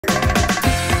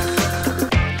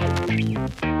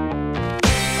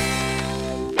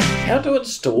How to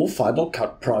install Final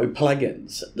Cut Pro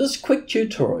plugins. This quick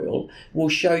tutorial will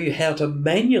show you how to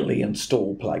manually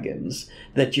install plugins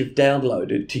that you've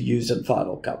downloaded to use in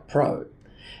Final Cut Pro.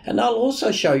 And I'll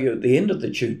also show you at the end of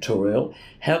the tutorial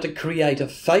how to create a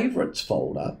favorites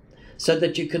folder so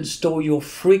that you can store your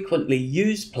frequently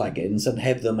used plugins and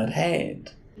have them at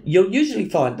hand. You'll usually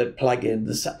find that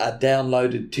plugins are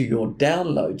downloaded to your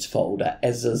downloads folder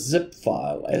as a zip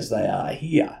file, as they are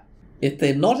here. If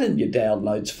they're not in your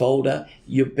downloads folder,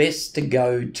 you're best to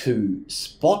go to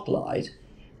Spotlight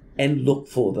and look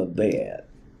for them there.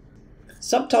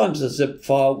 Sometimes a zip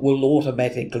file will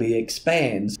automatically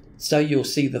expand, so you'll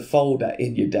see the folder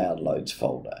in your downloads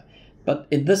folder. But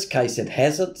in this case it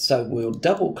hasn't, so we'll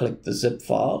double click the zip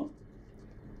file.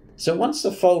 So once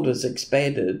the folder's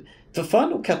expanded, for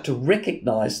Final Cut to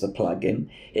recognize the plugin,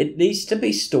 it needs to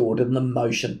be stored in the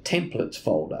Motion Templates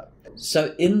folder.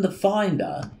 So in the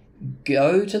Finder,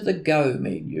 go to the Go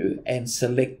menu and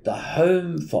select the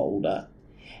Home folder,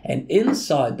 and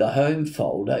inside the Home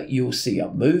folder you'll see a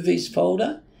Movies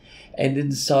folder, and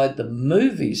inside the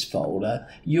Movies folder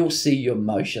you'll see your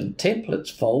Motion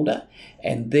Templates folder,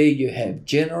 and there you have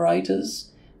generators,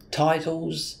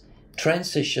 titles,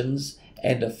 transitions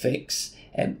and effects,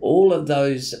 and all of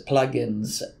those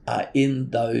plugins are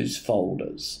in those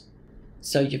folders.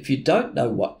 So if you don't know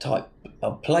what type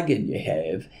of plugin you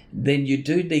have, then you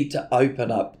do need to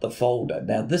open up the folder.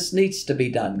 Now this needs to be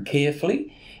done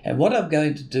carefully, and what I'm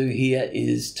going to do here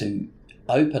is to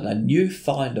open a new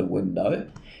Finder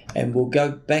window, and we'll go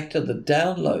back to the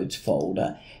Downloads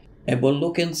folder and we'll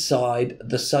look inside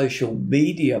the Social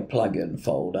Media plugin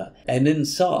folder, and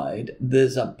inside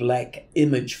there's a black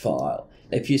image file.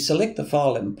 If you select the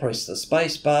file and press the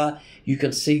space bar, you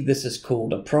can see this is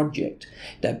called a project.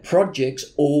 Now projects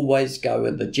always go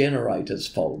in the generators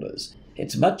folders.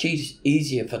 It's much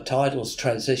easier for titles,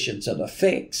 transitions and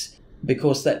effects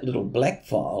because that little black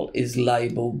file is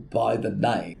labeled by the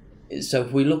name. So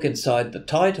if we look inside the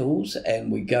titles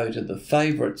and we go to the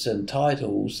favorites and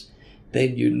titles,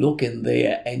 then you look in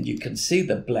there and you can see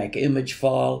the black image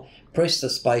file. Press the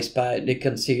space bar and you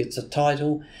can see it's a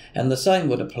title, and the same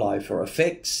would apply for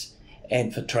effects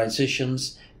and for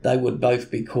transitions. They would both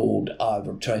be called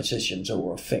either transitions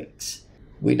or effects.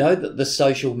 We know that the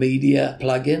Social Media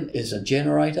plugin is a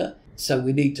generator, so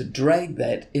we need to drag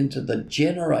that into the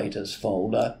Generators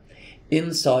folder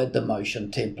inside the Motion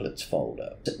Templates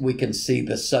folder. We can see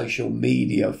the Social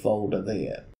Media folder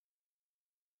there.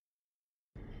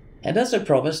 And as I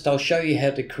promised, I'll show you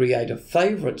how to create a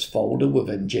favorites folder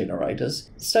within generators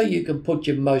so you can put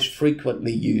your most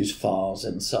frequently used files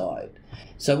inside.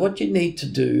 So what you need to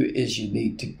do is you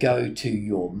need to go to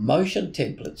your Motion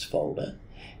Templates folder,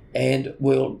 and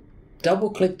we'll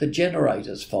double click the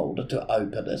generators folder to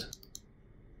open it,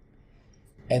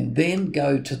 and then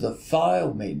go to the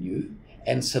File menu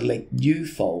and select New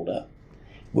Folder.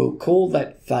 We'll call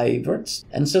that Favorites,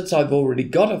 and since I've already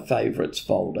got a Favorites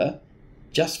folder,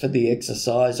 just for the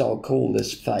exercise, I'll call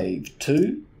this Fave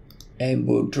 2, and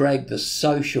we'll drag the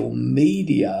Social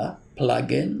Media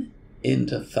plugin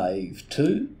into Fave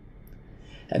 2.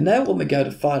 And now when we go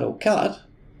to Final Cut,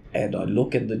 and I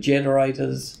look in the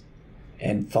generators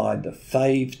and find the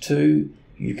Fave 2,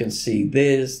 you can see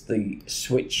there's the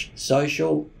Switch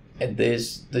Social, and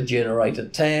there's the Generator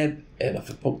tab, and if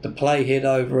I put the playhead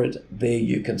over it, there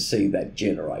you can see that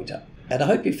generator. And I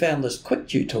hope you found this quick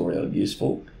tutorial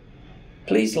useful.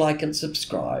 Please like and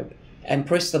subscribe and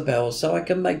press the bell so I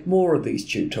can make more of these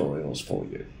tutorials for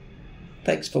you.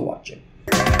 Thanks for watching.